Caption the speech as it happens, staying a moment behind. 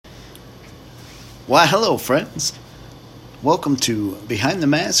Why, hello, friends. Welcome to Behind the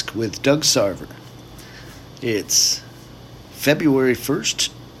Mask with Doug Sarver. It's February 1st,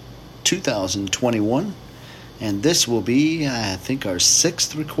 2021, and this will be, I think, our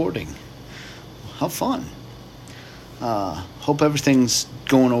 6th recording. How fun. Hope everything's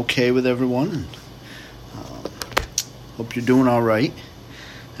going okay with everyone. Hope you're doing all right.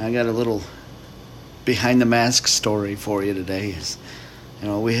 I got a little Behind the Mask story for you today.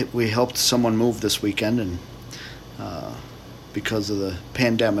 We helped someone move this weekend, and because of the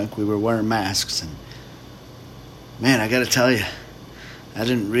pandemic, we were wearing masks. And man, I got to tell you, I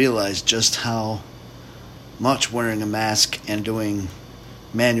didn't realize just how much wearing a mask and doing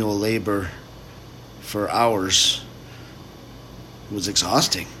manual labor for hours was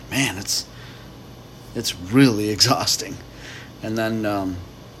exhausting. Man, it's really exhausting. And then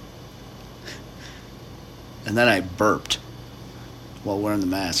I burped while wearing the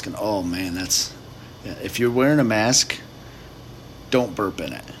mask, and oh man, if you're wearing a mask, don't burp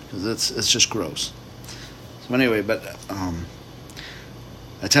in it, because it's just gross. So anyway, but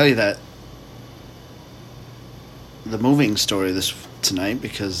I tell you that the moving story tonight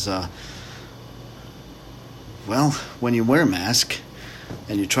because when you wear a mask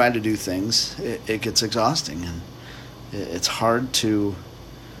and you try to do things, it gets exhausting, and it's hard to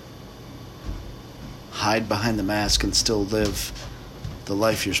hide behind the mask and still live the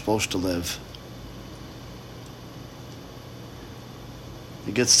life you're supposed to live.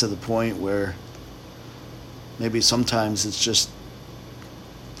 It gets to the point where maybe sometimes it's just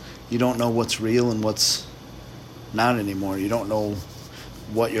you don't know what's real and what's not anymore. You don't know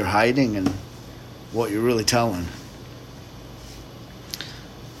what you're hiding and what you're really telling.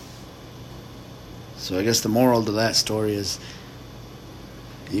 So I guess the moral to that story is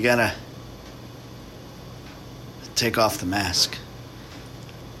you gotta take off the mask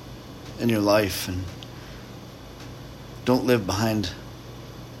in your life and don't live behind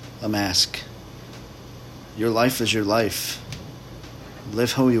a mask. Your life is your life.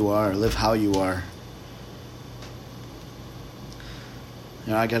 Live who you are. Live how you are.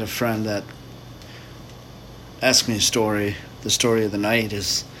 I got a friend that asked me a story. The story of the night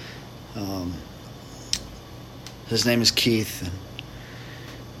is, his name is Keith, and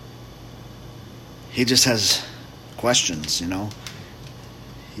he just has questions,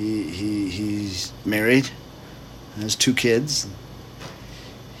 He's married, has 2 kids.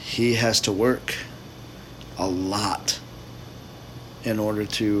 He has to work a lot in order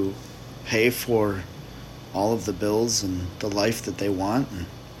to pay for all of the bills and the life that they want. And,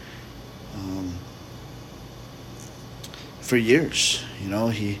 for years,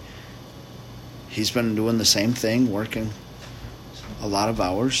 he's been doing the same thing, working a lot of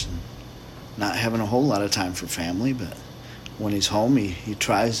hours and not having a whole lot of time for family, but when he's home, he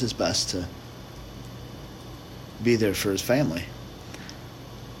tries his best to be there for his family.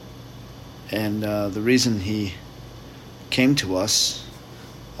 And the reason he came to us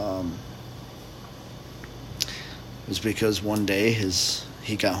was because one day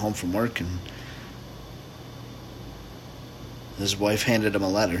he got home from work and his wife handed him a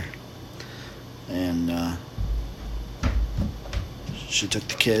letter, and she took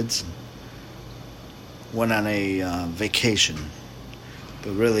the kids and went on a vacation,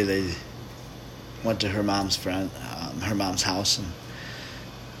 but really they went to her mom's house, and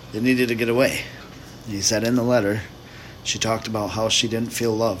they needed to get away. He said in the letter, she talked about how she didn't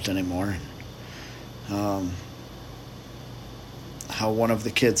feel loved anymore. How one of the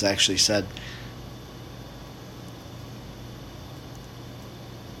kids actually said,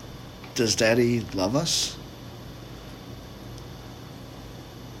 "Does Daddy love us?"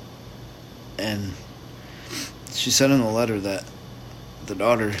 And she said in the letter that the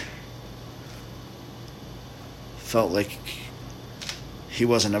daughter felt like he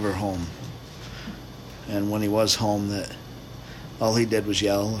wasn't ever home. And when he was home, that all he did was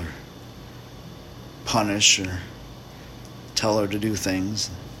yell or punish or tell her to do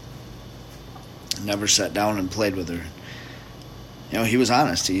things. Never sat down and played with her. He was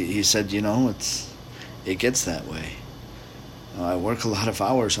honest. He said, it gets that way. I work a lot of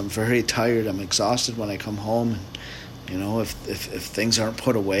hours. I'm very tired. I'm exhausted when I come home. And, if things aren't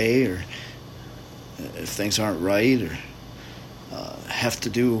put away, or if things aren't right, or have to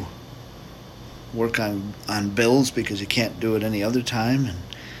do work on bills because you can't do it any other time, and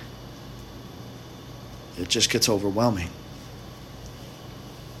it just gets overwhelming.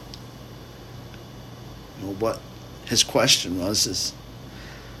 What his question is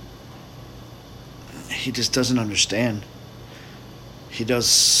he just doesn't understand. He does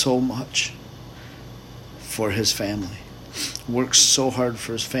so much for his family, works so hard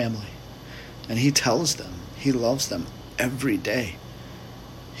for his family, And he tells them he loves them every day.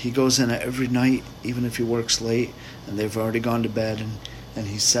 He goes in every night, even if he works late and they've already gone to bed, and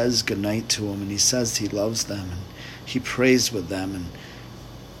he says goodnight to them, and he says he loves them, and he prays with them, and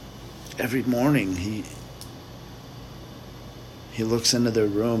every morning he looks into their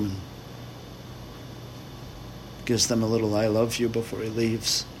room and gives them a little I love you before he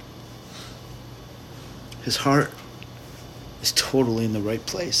leaves. His heart is totally in the right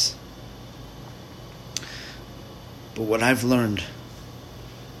place. But what I've learned,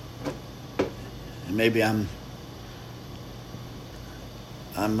 and maybe I'm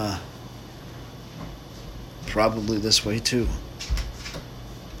probably this way too,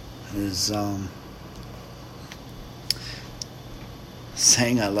 is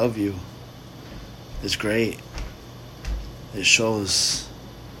saying I love you is great. It shows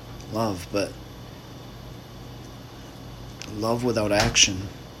love, but love without action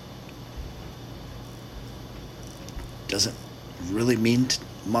doesn't really mean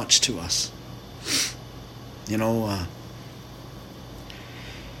much to us. You know,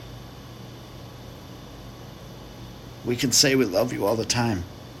 we can say we love you all the time,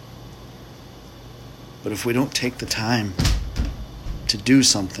 but if we don't take the time to do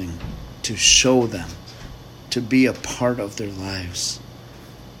something, to show them, to be a part of their lives,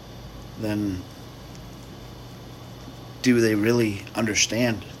 then do they really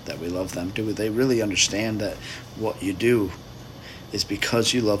understand that we love them? Do they really understand that what you do is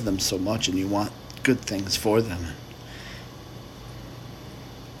because you love them so much and you want good things for them?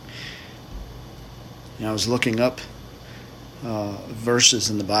 You know, I was looking up verses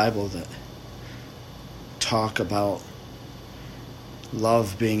in the Bible that talk about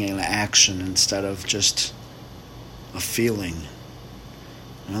love being an action instead of just a feeling.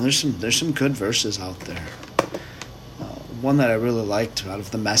 You know, there's some good verses out there. One that I really liked out of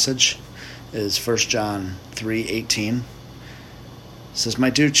the Message is 1 John 3:18. It says,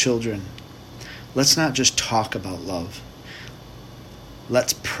 "My dear children, let's not just talk about love.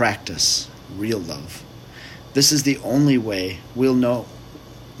 Let's practice real love. This is the only way we'll know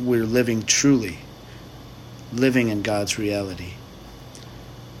we're living truly, living in God's reality.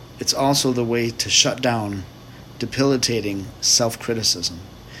 It's also the way to shut down debilitating self-criticism,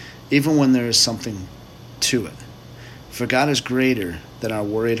 even when there is something to it. For God is greater than our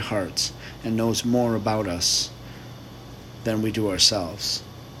worried hearts and knows more about us than we do ourselves."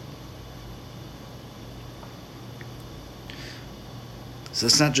 So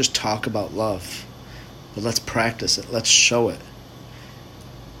let's not just talk about love, but let's practice it. Let's show it.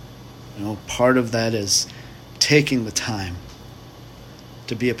 You know, part of that is taking the time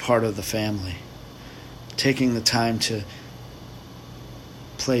to be a part of the family, taking the time to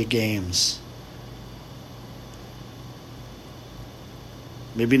play games,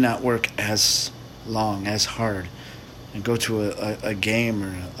 maybe not work as long, as hard, and go to a game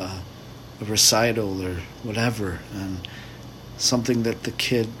or a recital or whatever, and something that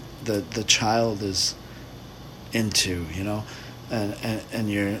the child is into, you know, and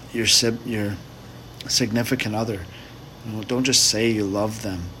your significant other. You know, don't just say you love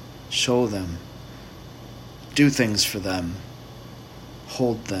them, show them, do things for them,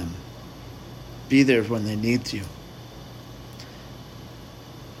 hold them, be there when they need you.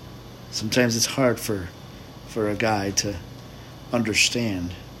 Sometimes it's hard for a guy to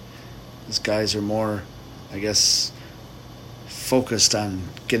understand. These guys are more, I guess, focused on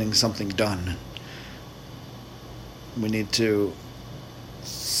getting something done. We need to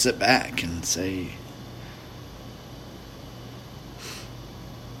sit back and say,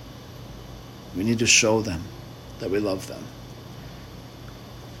 we need to show them that we love them.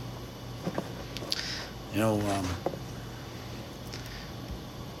 You know,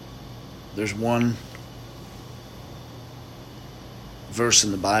 there's one verse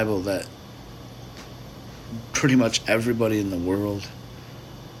in the Bible that pretty much everybody in the world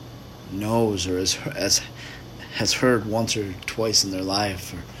knows or has heard once or twice in their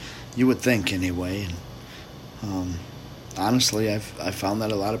life, or you would think anyway. And honestly, I've found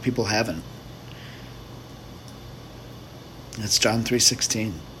that a lot of people haven't. It's John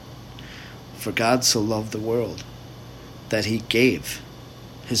 3:16. "For God so loved the world that he gave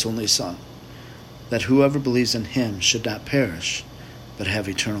his only Son, that whoever believes in him should not perish, but have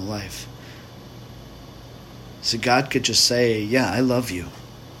eternal life." So God could just say, yeah, I love you.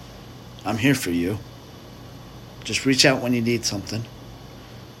 I'm here for you. Just reach out when you need something.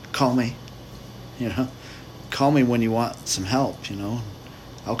 Call me. You know, call me when you want some help, you know.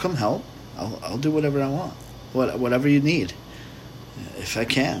 I'll come help. I'll do whatever I want. Whatever you need, if I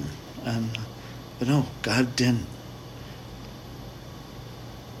can. But no, God didn't.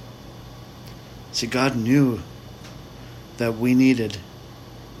 See, God knew that we needed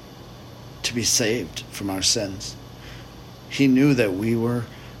to be saved from our sins. He knew that we were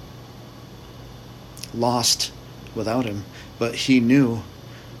lost without him, but he knew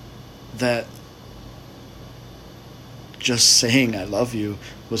that just saying I love you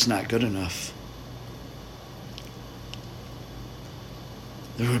was not good enough.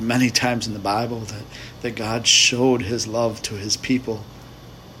 There were many times in the Bible that God showed his love to his people.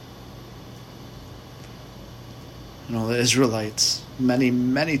 The Israelites,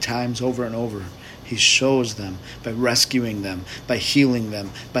 many times over and over, he shows them by rescuing them, by healing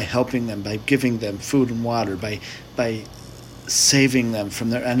them, by helping them, by giving them food and water, by saving them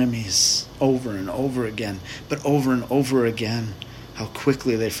from their enemies over and over again. But over and over again, how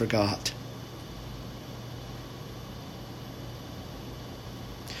quickly they forgot.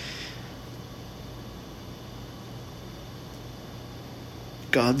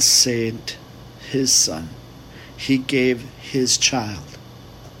 God saved his son. He gave his child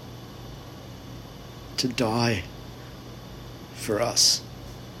to die for us,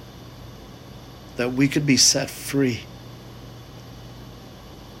 that we could be set free.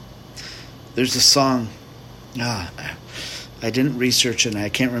 There's a song, I didn't research it and I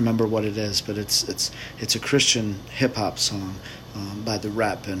can't remember what it is, but it's a Christian hip-hop song by The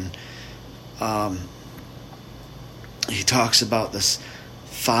Rep, and he talks about this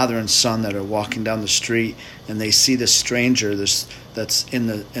father and son that are walking down the street, and they see this stranger that's in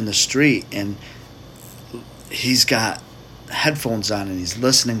the street, and he's got headphones on and he's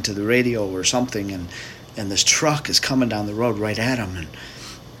listening to the radio or something, and this truck is coming down the road right at him, and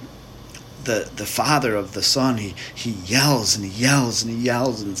the father of the son, he yells and he yells and he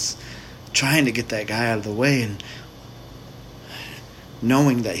yells and trying to get that guy out of the way, and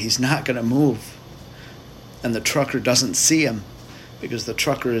knowing that he's not going to move, and the trucker doesn't see him because the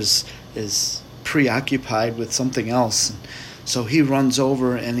trucker is preoccupied with something else. So he runs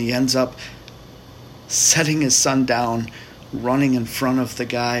over and he ends up setting his son down, running in front of the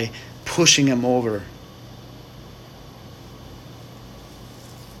guy, pushing him over.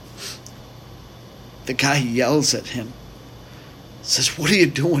 The guy yells at him, says, "What are you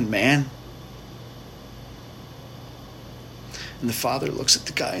doing, man?" And the father looks at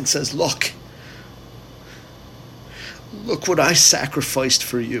the guy and says, Look what I sacrificed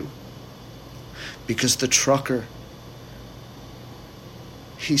for you. Because the trucker,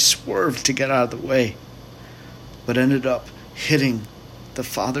 he swerved to get out of the way, but ended up hitting the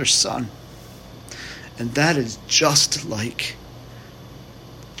father's son. And that is just like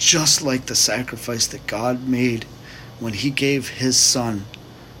the sacrifice that God made when he gave his son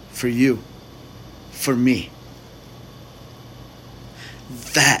for you, for me.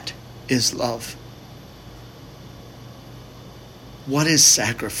 That is love. What is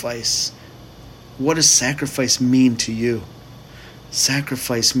sacrifice? What does sacrifice mean to you?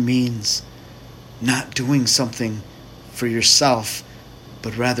 Sacrifice means not doing something for yourself,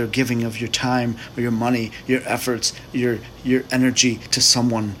 but rather giving of your time or your money, your efforts, your energy to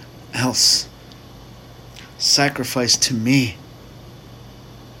someone else. Sacrifice to me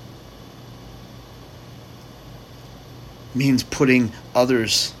means putting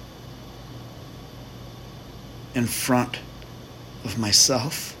others in front of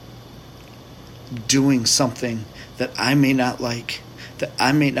myself, doing something that I may not like, that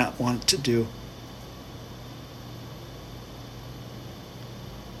I may not want to do.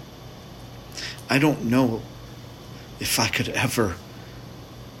 I don't know if I could ever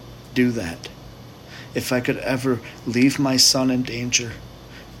do that, if I could ever leave my son in danger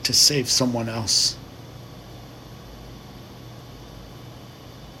to save someone else.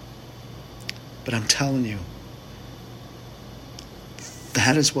 But I'm telling you,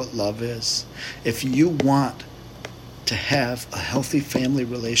 that is what love is. If you want to have a healthy family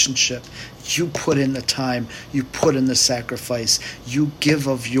relationship, you put in the time, you put in the sacrifice, you give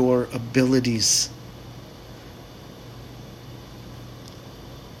of your abilities.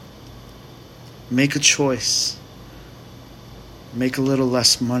 Make a choice. Make a little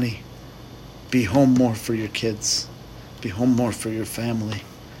less money. Be home more for your kids. Be home more for your family.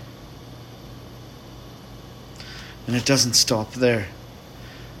 And it doesn't stop there.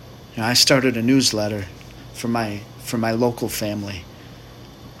 I started a newsletter for my local family.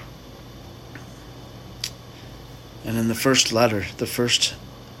 And in the first letter, the first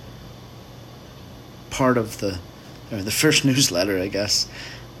part of the first newsletter, I guess,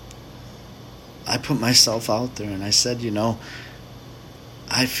 I put myself out there and I said,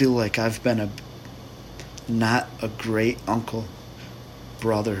 I feel like I've been not a great uncle,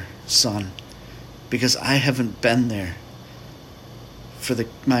 brother, son, because I haven't been there for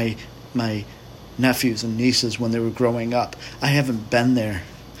my nephews and nieces when they were growing up. I haven't been there.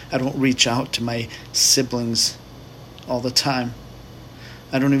 I don't reach out to my siblings all the time.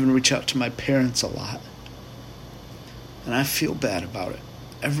 I don't even reach out to my parents a lot. And I feel bad about it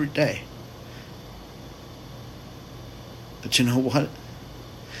every day. But you know what?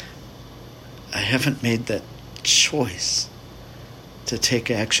 I haven't made that choice to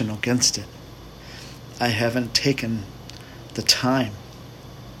take action against it. I haven't taken the time,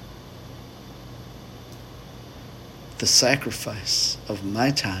 the sacrifice of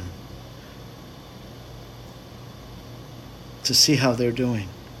my time to see how they're doing.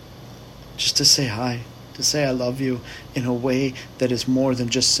 Just to say hi, to say I love you in a way that is more than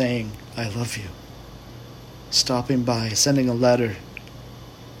just saying I love you. Stopping by, sending a letter.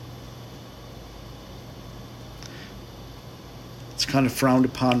 It's kind of frowned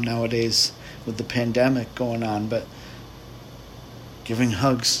upon nowadays with the pandemic going on, but giving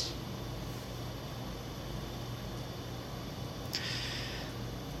hugs.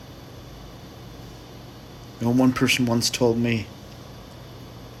 You know, one person once told me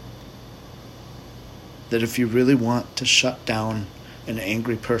that if you really want to shut down an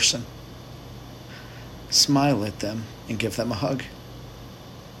angry person, smile at them and give them a hug.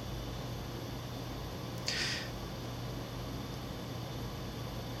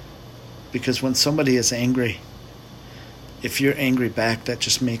 Because when somebody is angry, if you're angry back, that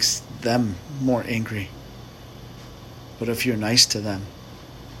just makes them more angry. But if you're nice to them,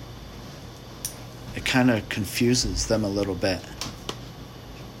 it kind of confuses them a little bit.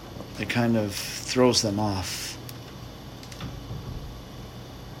 It kind of throws them off.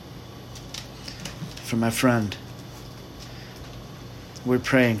 For my friend, we're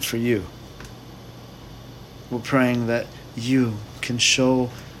praying for you. We're praying that you can show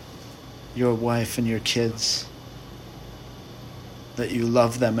your wife and your kids that you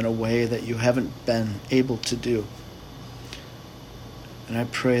love them in a way that you haven't been able to do. And I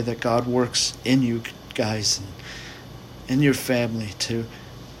pray that God works in you guys and in your family to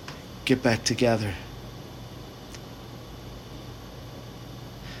get back together.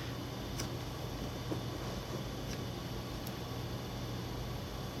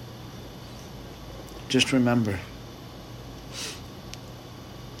 Just remember,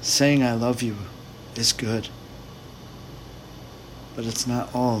 saying I love you is good, but it's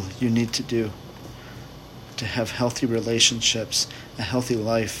not all you need to do to have healthy relationships, a healthy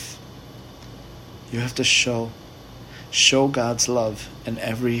life. You have to show God's love in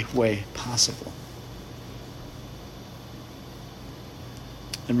every way possible.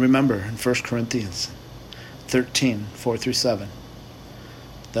 And remember in 1 Corinthians 13, 4-7,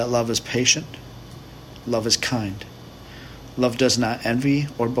 that love is patient, love is kind. Love does not envy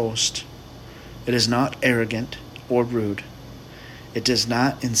or boast. It is not arrogant or rude. It does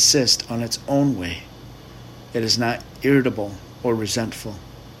not insist on its own way. It is not irritable or resentful.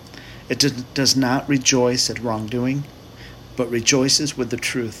 It does not rejoice at wrongdoing, but rejoices with the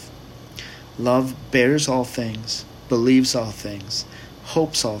truth. Love bears all things, believes all things,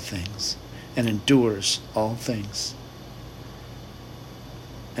 hopes all things, and endures all things.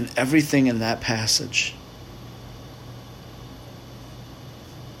 And everything in that passage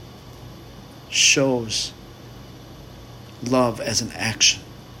shows love as an action.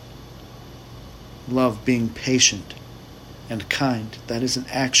 Love being patient and kind. That is an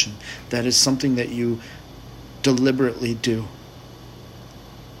action. That is something that you deliberately do.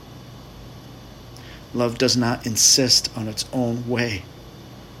 Love does not insist on its own way,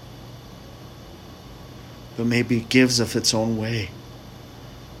 but maybe gives of its own way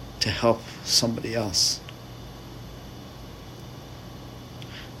to help somebody else.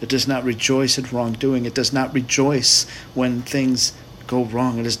 It does not rejoice at wrongdoing. It does not rejoice when things go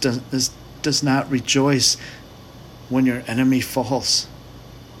wrong. It does not rejoice when your enemy falls.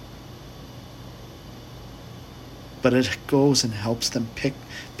 But it goes and helps them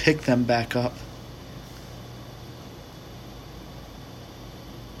pick them back up.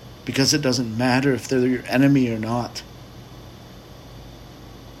 Because it doesn't matter if they're your enemy or not.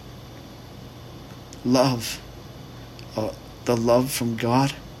 Love, the love from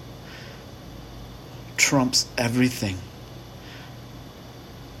God, trumps everything.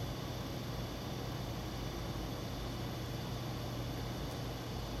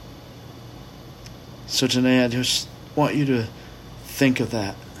 So today I just want you to think of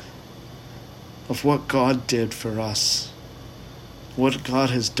that, of what God did for us, what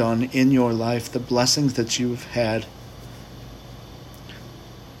God has done in your life, the blessings that you have had,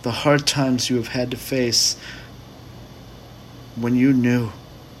 the hard times you have had to face when you knew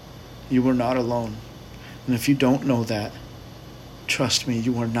you were not alone. And if you don't know that, Trust me,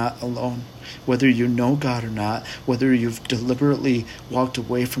 you are not alone. Whether you know God or not, whether you've deliberately walked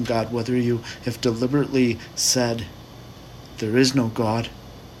away from God, whether you have deliberately said, there is no God,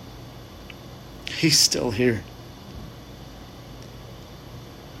 He's still here.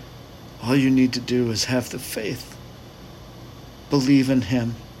 All you need to do is have the faith. Believe in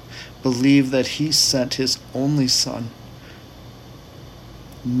Him. Believe that He sent His only Son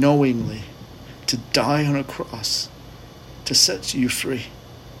knowingly to die on a cross to set you free.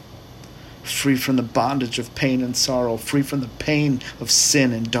 Free from the bondage of pain and sorrow, free from the pain of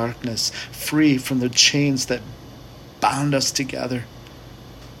sin and darkness, free from the chains that bound us together,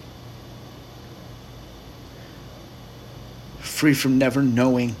 free from never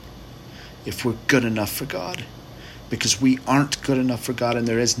knowing if we're good enough for God, because we aren't good enough for God, and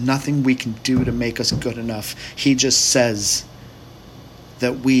there is nothing we can do to make us good enough. He just says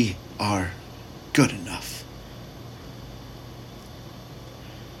that we are good enough.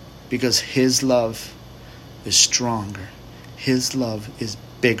 Because His love is stronger. His love is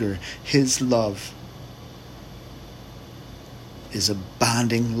bigger. His love is a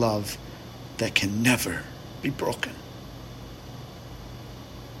bonding love that can never be broken.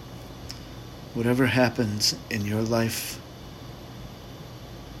 Whatever happens in your life,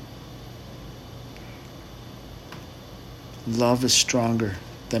 love is stronger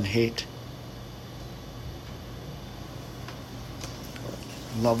than hate.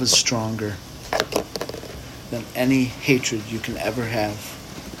 Love is stronger than any hatred you can ever have.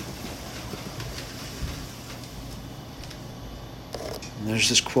 And there's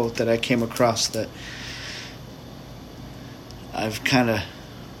this quote that I came across that I've kind of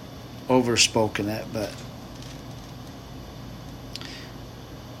overspoken it, but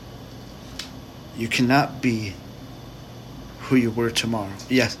you cannot be who you were tomorrow.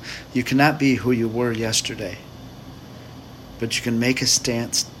 Yes, you cannot be who you were yesterday, but you can make a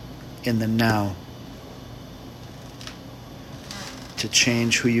stance in the now to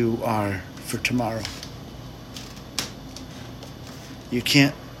change who you are for tomorrow. You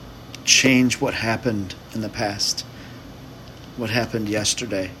can't change what happened in the past, what happened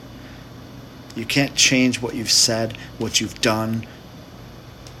yesterday. You can't change what you've said, what you've done,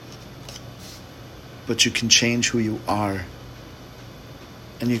 but you can change who you are,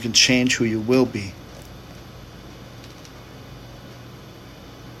 and you can change who you will be.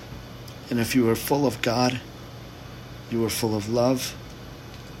 And if you are full of God, you are full of love,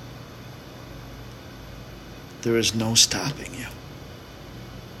 there is no stopping you.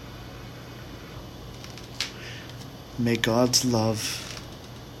 May God's love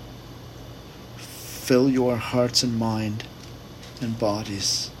fill your hearts and mind and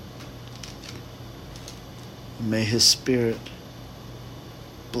bodies. May His Spirit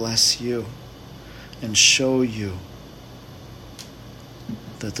bless you and show you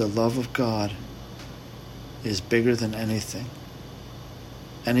that the love of God is bigger than anything.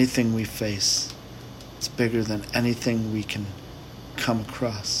 Anything we face, it's bigger than anything we can come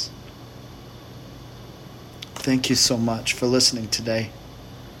across. Thank you so much for listening today.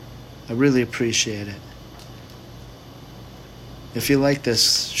 I really appreciate it. If you like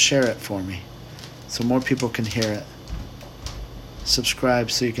this, share it for me so more people can hear it.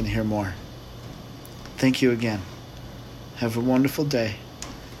 Subscribe so you can hear more. Thank you again. Have a wonderful day.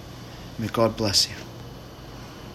 May God bless you.